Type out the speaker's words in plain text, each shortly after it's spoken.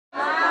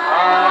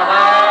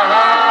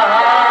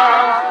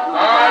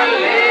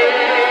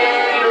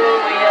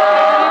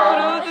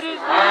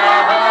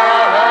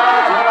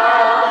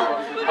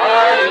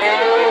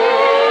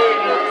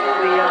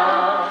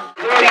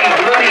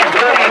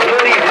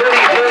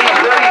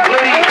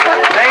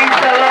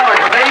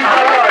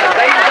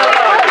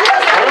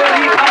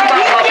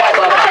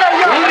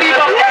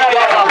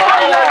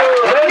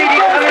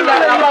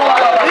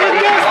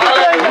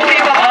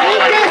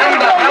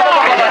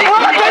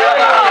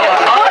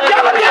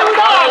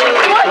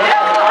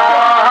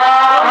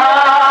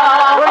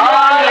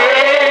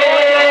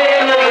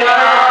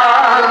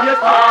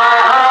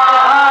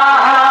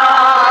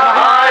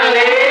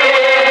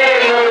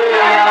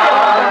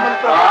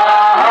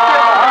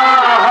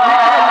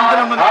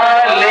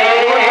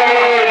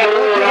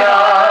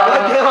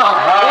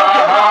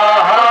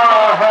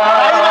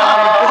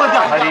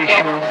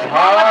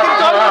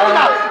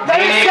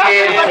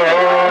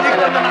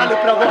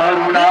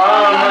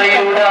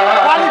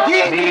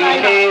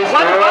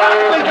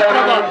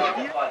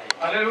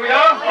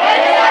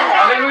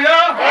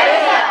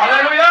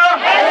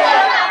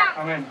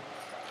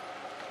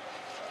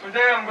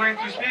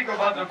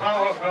about the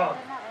power of God.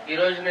 ఈ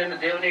రోజు నేను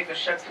దేవుని యొక్క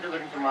శక్తిని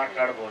గురించి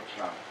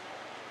మాట్లాడబోతున్నాను.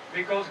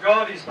 Because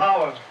God is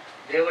power.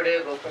 దేవుడే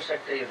గొప్ప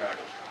శక్తి అయి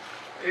ఉన్నాడు.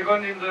 Even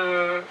in the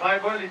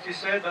Bible it is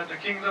said that the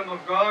kingdom of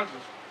God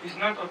is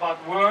not about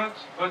words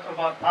but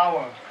about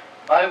power.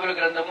 Bible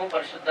గ్రంథము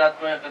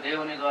పరిశుద్ధాత్మ యొక్క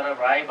దేవుని ద్వారా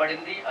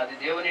వ్రాయబడింది. అది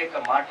దేవుని యొక్క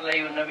మాటలై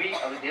ఉన్నవి,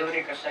 అవి దేవుని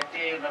యొక్క శక్తి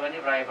అయి ఉన్నవని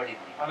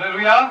వ్రాయబడింది.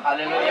 Hallelujah.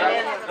 Hallelujah.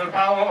 The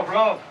power of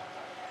love.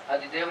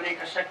 అది దేవుని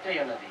యొక్క శక్తి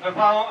అయి ఉన్నది. The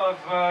power of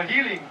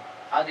healing.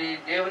 అది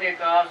దేవుని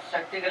యొక్క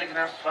శక్తి కలిగిన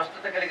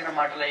స్వస్థత కలిగిన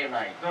మాటలై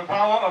ఉన్నాయి. The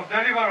power of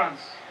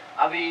deliverance.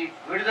 అవి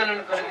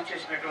విడుదలను కలిగి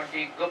చేసినటువంటి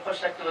గొప్ప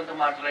శక్తివంత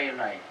మాటలై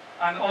ఉన్నాయి.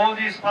 And all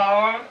this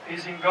power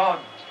is in God.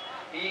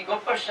 ఈ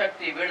గొప్ప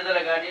శక్తి విడుదల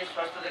గాని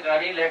స్వస్థత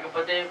గాని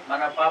లేకపోతే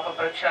మన పాప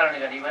ప్రక్షాళన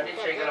గాని ఇవన్నీ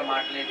చేయగల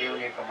మాటలే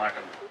దేవుని యొక్క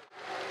మాటలు.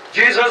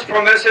 Jesus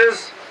promises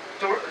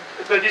to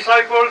the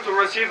disciple to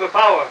receive the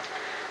power.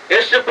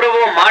 యేసు ప్రభు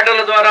మాటల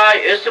ద్వారా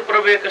యేసు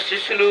ప్రభు యొక్క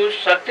శిష్యులు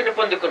శక్తిని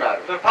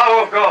పొందుకున్నారు. The power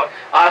of God.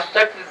 ఆ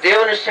శక్తి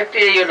దేవుని శక్తి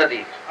అయి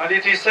ఉన్నది. And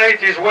it is said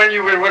it is when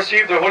you will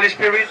receive the Holy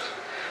Spirit.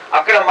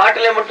 అక్కడ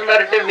మాటలు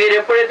ఏమంటున్నారంటే మీరు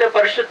ఎప్పుడైతే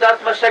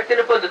పరిశుద్ధాత్మ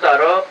శక్తిని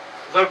పొందుతారో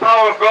the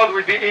power of God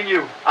will be in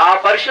you. ఆ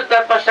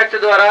పరిశుద్ధాత్మ శక్తి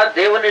ద్వారా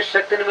దేవుని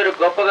శక్తిని మీరు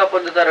గొప్పగా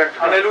పొందుతారంట.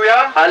 Hallelujah.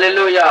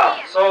 Hallelujah.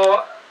 So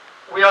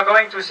we are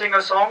going to sing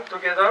a song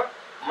together.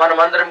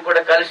 మనమందరం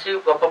కూడా కలిసి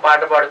గొప్ప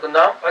పాట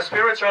పాడుకుందాం. A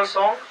spiritual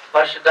song.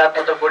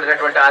 పరిశుద్ధాత్మతో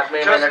కూడినటువంటి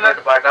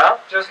ఆత్మీయమైనటువంటి పాట.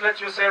 Just let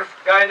yourself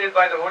guided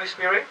by the Holy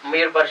Spirit.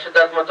 మీరు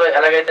పరిశుద్ధాత్మతో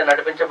ఎలాగైతే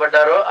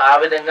నడిపించబడ్డారో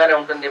ఆ విధంగానే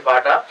ఉంటుంది ఈ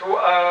పాట. To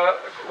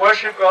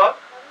worship God.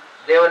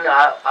 దేవుని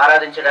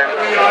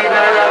ఆరాధించడానికి.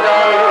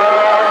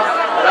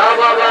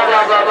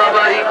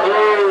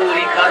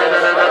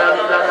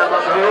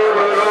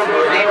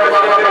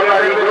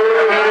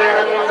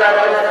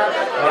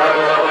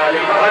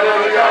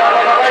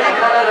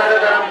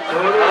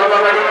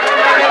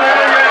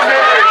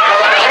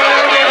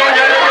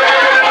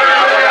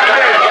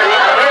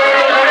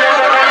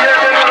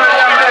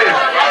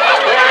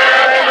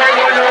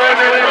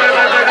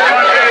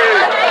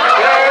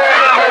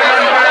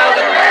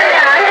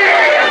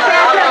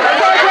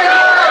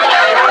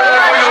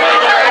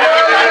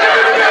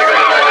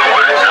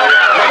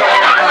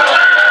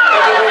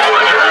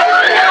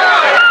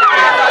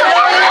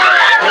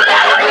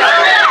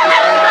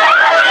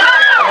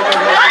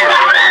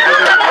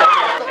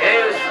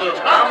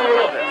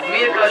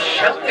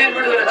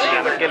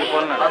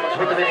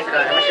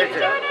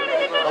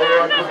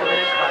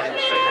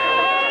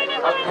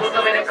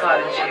 అద్భుతమైన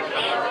కార్యం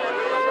చేయండి.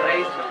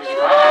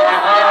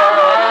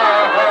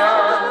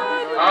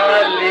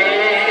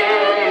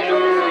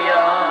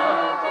 హల్లెలూయా.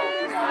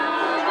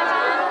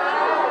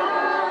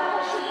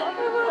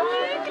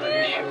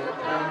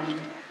 పరిశుద్ధం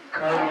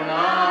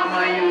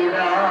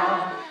కరుణామయుడా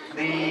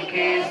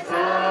మీకే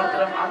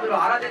స్తోత్రం. అందరూ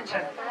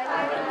ఆరాధించండి.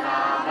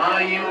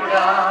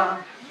 కరుణామయుడా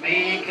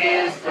మీకే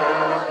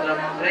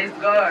స్తోత్రం. Praise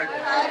God.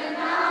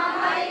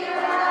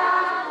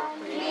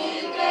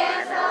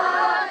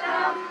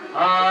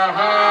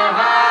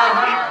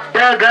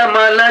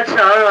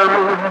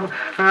 విడ్డగమలచావు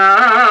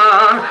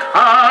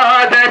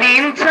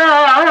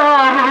ఆదరించావు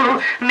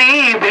నీ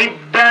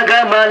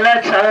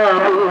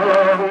విడ్డగమలచావు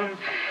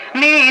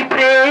నీ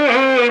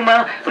ప్రేమ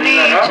నీ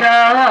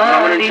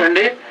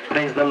చాలి.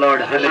 Praise the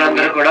lord.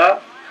 అందరూ కూడా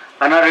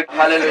అన్నారు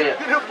హల్లెలూయా.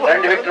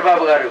 రండి విక్టర్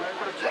బాబు గారు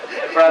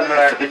ప్రార్థన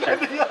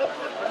నడిపించండి.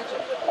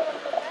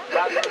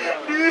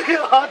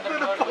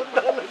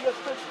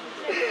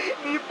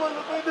 నీ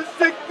బలమైన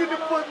శక్తిని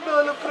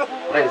పొందాలి ప్రభు.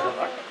 Praise the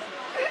lord.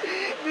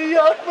 నీ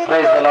ఆత్మ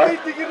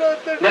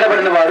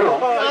నిలబడిన వారు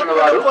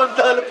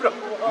పొందాలి ప్రభు.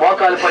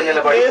 మోకాలు పై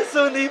నిలబడి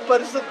యేసు నీ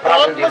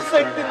పరిశుద్ధాత్మ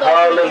శక్తిని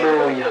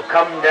హల్లెలూయా.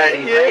 Come daddy.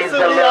 యేసు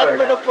నీ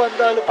ఆత్మను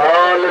పొందాలి.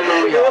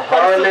 హల్లెలూయా.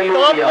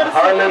 హల్లెలూయా.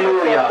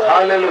 హల్లెలూయా.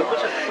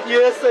 హల్లెలూయా.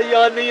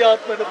 యేసయ్యా నీ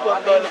ఆత్మను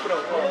పొందాలి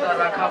ప్రభు.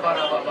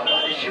 రఖబరా బాబా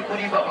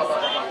రిషికురి బాబా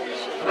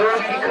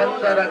రోరి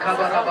ఖందర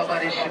ఖబరా బాబా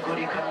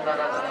రిషికురి ఖందర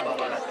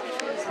బాబా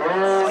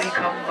రోరి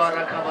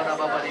ఖంబరా ఖబరా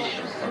బాబా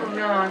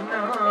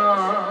రిషునానా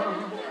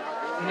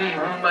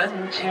నీవు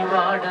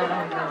మంచివాడవు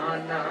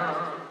నానా.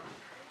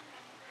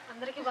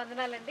 అందరికీ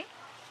వందనాలండి.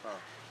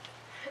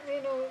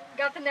 నేను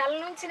గత నెల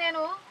నుంచి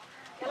నేను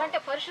ఎలాంటి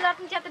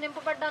పరిశుద్ధాత్మ చేత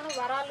నింపబడ్డాను.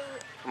 వరాలు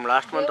From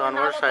last month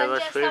onwards I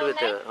was filled with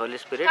the Holy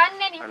Spirit కానీ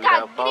నేను and ఇంకా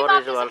the power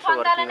is also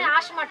working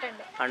Asha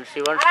మాటండి. and she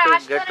wants to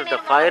get to the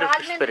fire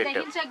spirit.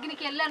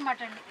 అగ్నికి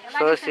వెళ్ళానమాటండి.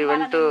 So she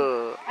went to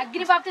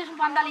అగ్ని బాప్తిస్మం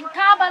పొందాలి,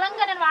 ఇంకా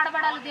బలంగా నేను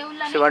వాడబడాలి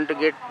దేవుళ్ళని. she want to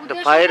get the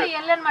fire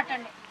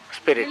వెళ్ళానమాటండి.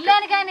 spirit.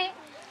 వెళ్ళాను కానీ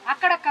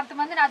అక్కడ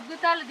కొంతమందిని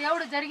అద్భుతాలు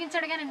దేవుడు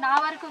జరిగించాడు కానీ నా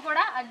వరకు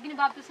కూడా అగ్ని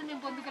బాప్తిస్మం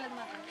నేను పొందుకోలేదు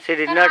మాట. She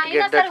did not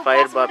get that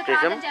fire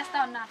baptism.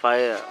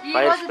 Fire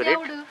spirit.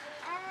 దేవుడు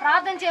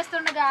ప్రార్థన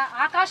చేస్తుండగా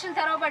ఆకాశం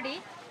తెరవబడి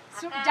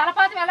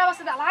జలపాతం ఎలా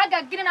వస్తుంది అలాగే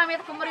అగ్ని నా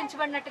మీద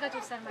కుమ్మరించబడినట్టుగా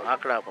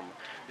చూశాను.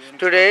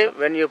 Today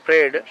when you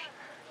prayed,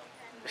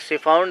 she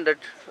found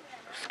that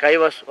sky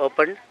was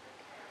opened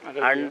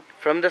and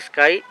from the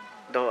sky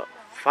the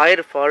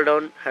fire fall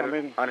down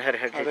on her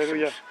head.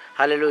 Hallelujah.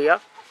 Hallelujah.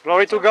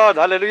 Glory to God.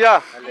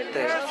 Hallelujah.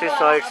 She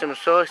saw it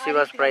so she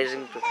was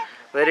praising.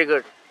 Very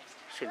good.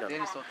 Sit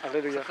down.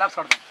 Hallelujah.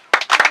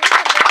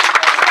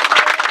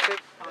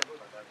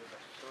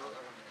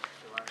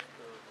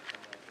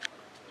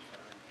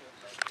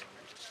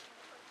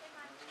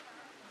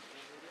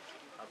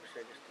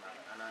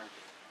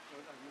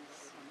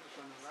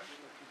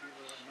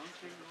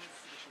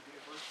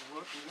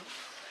 good.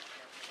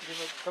 Give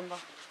it, come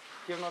back.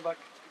 Give him a back.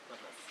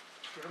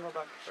 Give him a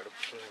back.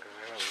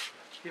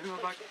 Give him a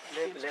back.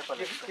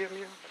 Give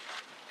me.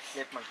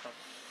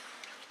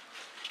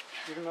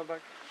 Give him a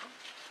back.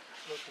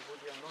 Lord, to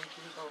the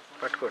anointing of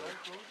God,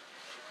 that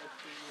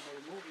you may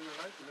move in your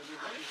life in the name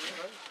of Jesus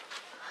Christ.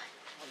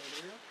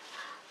 Hallelujah.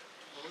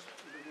 Lord,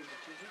 in the name of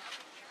Jesus,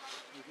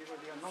 we give her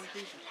the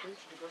anointing to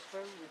preach the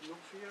gospel with no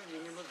fear in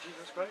the name of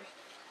Jesus Christ.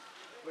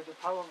 With the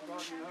power of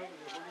God in her,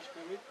 with the Holy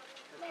Spirit,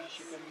 that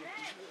she can make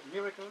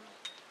miracles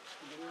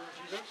in the name of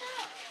Jesus.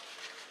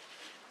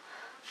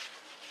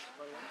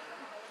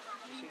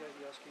 You see that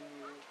he's asking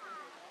you,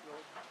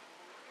 Lord.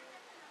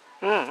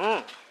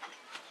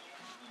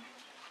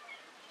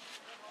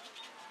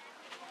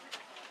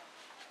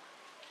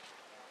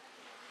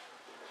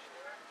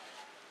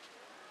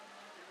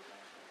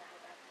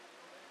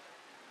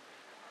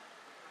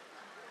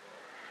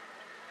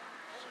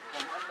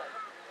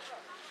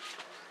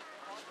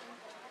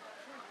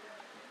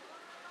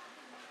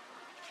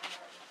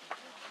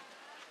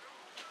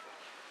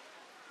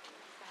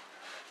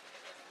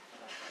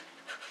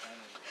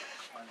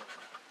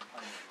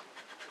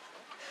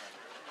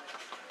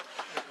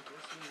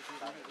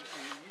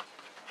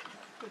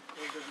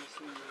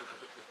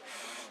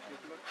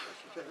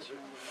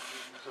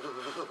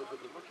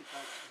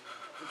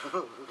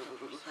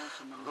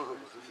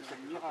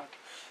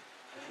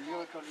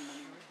 Miracle in the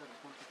name that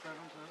want to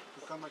present her to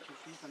come at your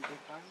feet and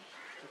take time,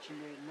 that she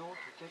may know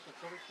to take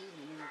authority in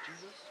the name of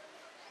Jesus.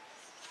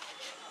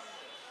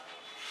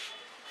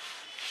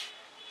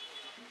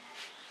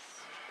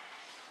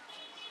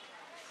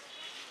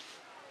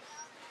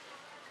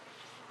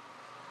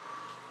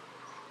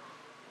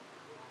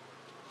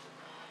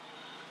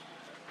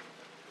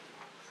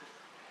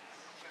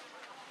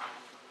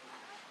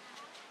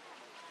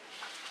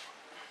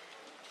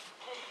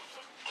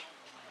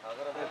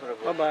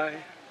 Bye.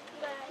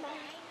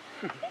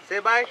 Say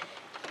bye.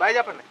 Bye,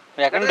 Japan.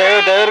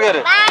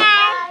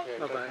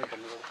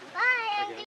 Bye.